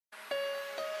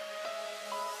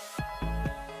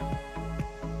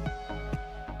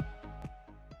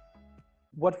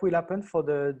what will happen for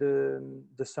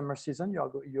the summer season?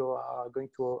 You are going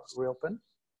to reopen?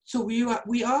 So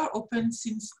we are open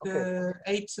since the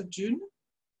 8th of June.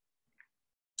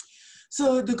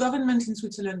 So the government in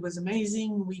Switzerland was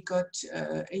amazing. We got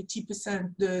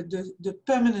 80% the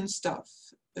permanent staff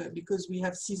because we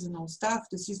have seasonal staff.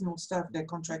 The seasonal staff, their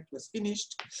contract was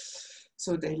finished,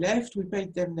 so they left. We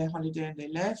paid them their holiday and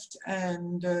they left.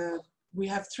 And we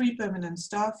have 3 permanent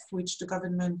staff, which the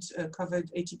government covered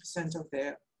 80% of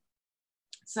their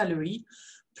salary.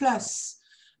 Plus,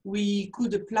 we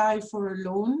could apply for a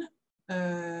loan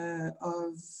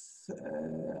of,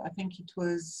 I think it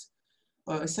was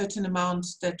a certain amount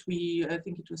that I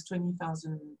think it was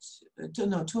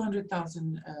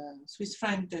 200,000 Swiss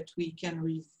franc that we can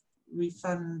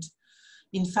refund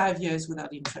in 5 years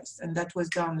without interest. And that was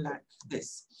done like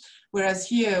this. Whereas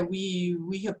here,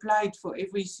 we applied for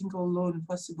every single loan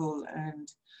possible,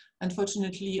 and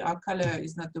unfortunately, our color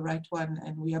is not the right one,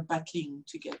 and we are battling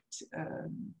to get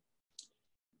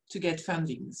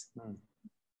fundings. Mm.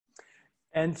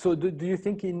 And so do you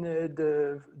think in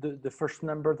the first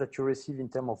number that you receive in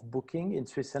terms of booking in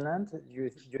Switzerland, you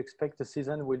expect the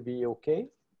season will be okay?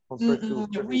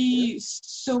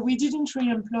 So we didn't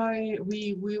re-employ,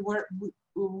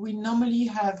 we normally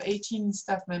have 18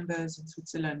 staff members in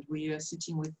Switzerland. We are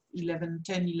sitting with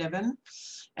 10, 11,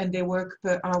 and they work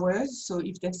per hours. So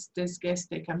if there's guests,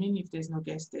 they come in. If there's no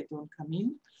guests, they don't come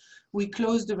in. We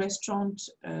close the restaurant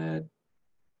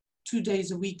 2 days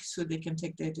a week so they can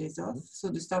take their days off, so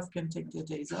the staff can take their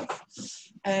days off.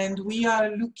 And we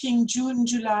are looking June,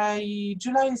 July.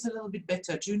 July is a little bit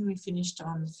better. June we finished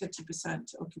on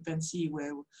 30% occupancy,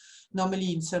 where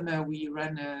normally in summer we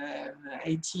run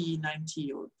 80,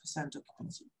 90%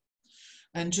 occupancy.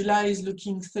 And July is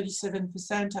looking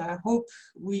 37%. I hope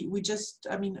we just,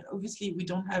 I mean, obviously we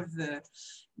don't have the,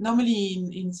 normally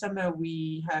in summer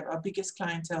we have, our biggest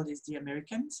clientele is the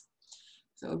Americans.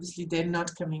 So obviously they're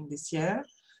not coming this year.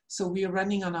 So we are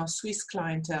running on our Swiss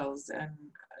clientele,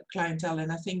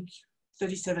 and I think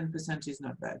 37% is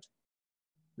not bad,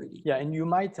 really. Yeah, and you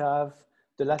might have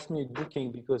the last minute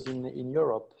booking because in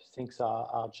Europe, things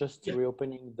are just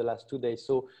reopening the last 2 days.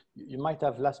 So you might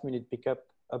have last minute pickup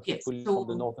hopefully from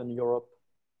the Northern Europe.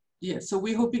 Yeah, so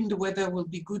we're hoping the weather will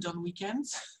be good on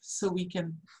weekends so we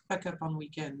can pack up on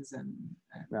weekends and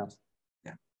yeah.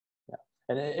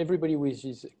 And everybody with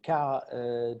his car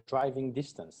driving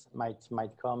distance might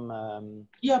come.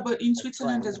 Yeah, but in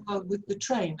Switzerland as well with the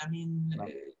train. I mean,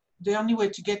 the only way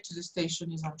to get to the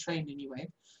station is on train anyway.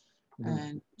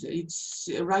 And it's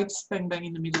right bang bang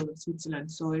in the middle of Switzerland.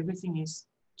 So everything is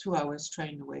 2 hours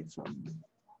train away from.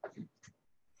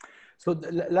 So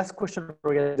the last question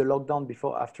regarding the lockdown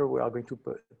after we are going to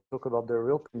talk about the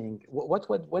reopening.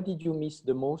 What did you miss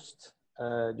the most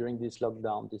during this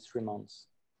lockdown, these 3 months?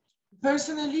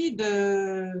 Personally,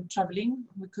 the traveling,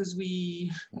 because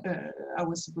I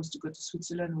was supposed to go to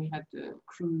Switzerland. We had a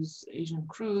cruise, Asian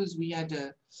cruise. We had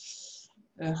a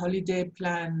holiday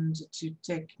planned to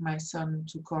take my son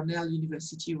to Cornell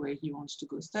University where he wants to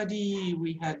go study.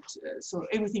 We had, so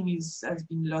everything has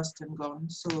been lost and gone.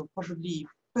 So probably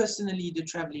personally, the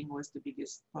traveling was the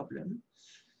biggest problem.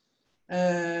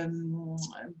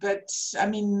 But I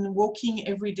mean, walking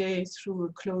every day through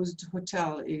a closed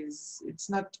hotel it's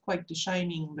not quite The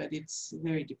Shining, but it's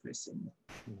very depressing.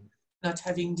 Not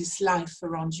having this life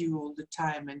around you all the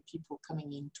time and people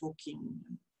coming in, talking.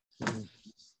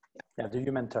 Yeah, the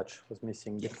human touch was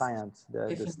missing, the clients,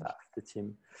 the staff, the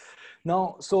team.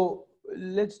 Now, so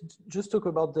let's just talk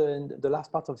about the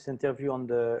last part of this interview on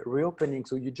the reopening.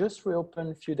 So you just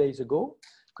reopened a few days ago.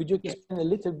 Could you explain a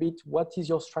little bit what is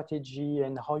your strategy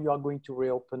and how you are going to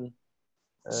reopen?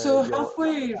 So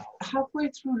halfway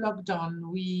through lockdown,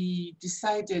 we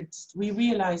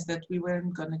realized that we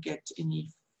weren't going to get any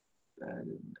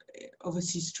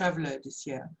overseas traveler this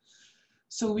year.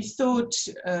 So we thought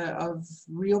of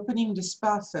reopening the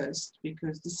spa first,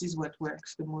 because this is what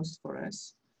works the most for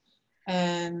us.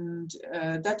 And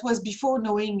that was before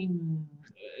knowing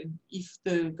if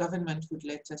the government would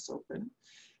let us open.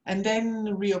 And then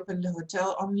reopen the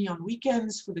hotel only on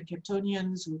weekends for the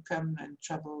Capetonians who come and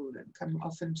travel and come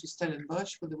often to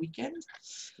Stellenbosch for the weekend.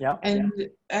 Yeah.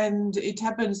 And it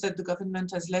happens that the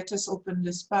government has let us open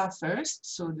the spa first.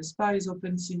 So the spa is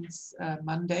open since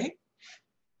Monday.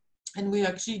 And we're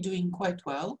actually doing quite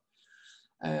well.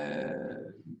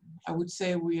 I would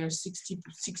say we are 60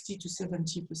 to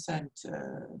 70%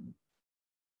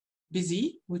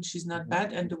 busy, which is not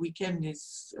bad. And the weekend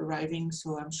is arriving,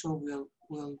 so I'm sure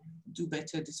we'll do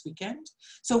better this weekend.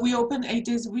 So we open 8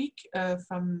 days a week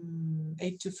from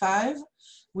 8 to 5.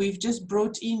 We've just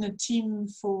brought in a team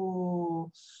for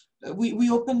we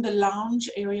opened the lounge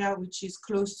area, which is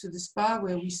close to the spa,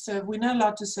 where we serve. We're not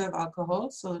allowed to serve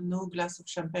alcohol, so no glass of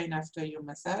champagne after your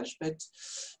massage, but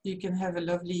you can have a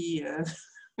lovely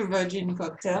virgin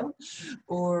cocktail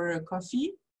or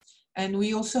coffee. And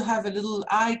we also have a little,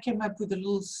 I came up with a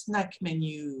little snack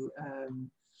menu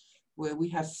where we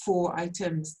have 4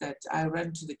 items that I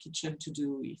run to the kitchen to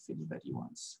do if anybody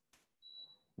wants.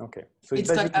 Okay. So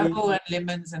it's got apple and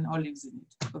lemons and olives in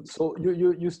it. So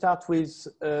you start with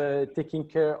taking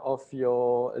care of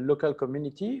your local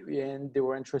community, and they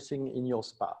were interested in your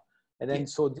spa. And then,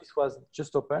 so this was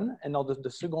just open, and now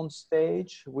the second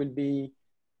stage will be.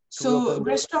 So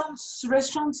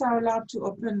restaurants are allowed to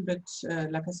open, but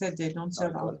like I said, they don't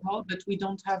serve alcohol. But we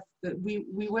don't have we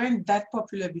weren't that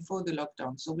popular before the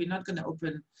lockdown, so we're not going to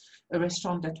open a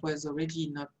restaurant that was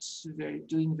already not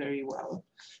doing very well.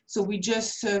 So we're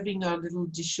just serving our little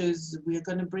dishes. We're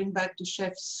going to bring back the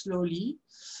chefs slowly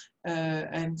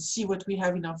and see what we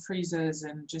have in our freezers,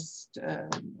 and just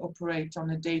operate on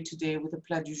a day-to-day with a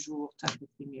plat du jour type of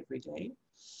thing every day.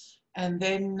 And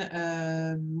then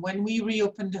when we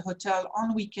reopen the hotel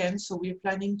on weekends, so we're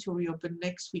planning to reopen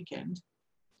next weekend.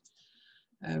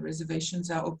 Reservations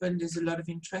are open. There's a lot of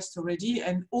interest already,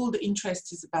 and all the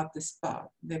interest is about the spa.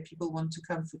 That people want to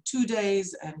come for 2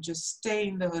 days and just stay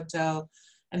in the hotel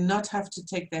and not have to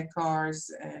take their cars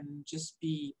and just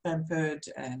be pampered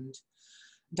and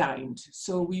dined.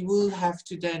 So we will have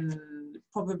to then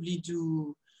probably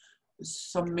do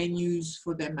some menus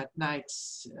for them at night.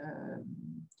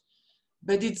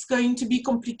 But it's going to be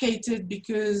complicated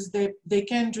because they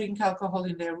can drink alcohol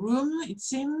in their room, it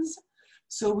seems.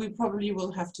 So we probably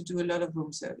will have to do a lot of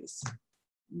room service,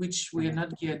 which we are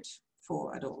not geared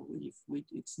for at all.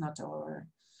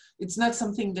 It's not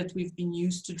something that we've been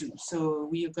used to do. So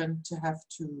we are going to have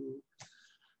to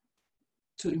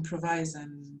improvise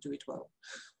and do it well.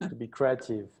 To be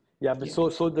creative. Yeah, but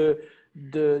so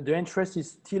the interest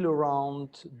is still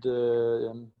around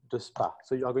the spa.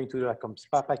 So you are going to do like a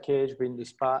spa package, bring the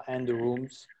spa and the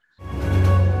rooms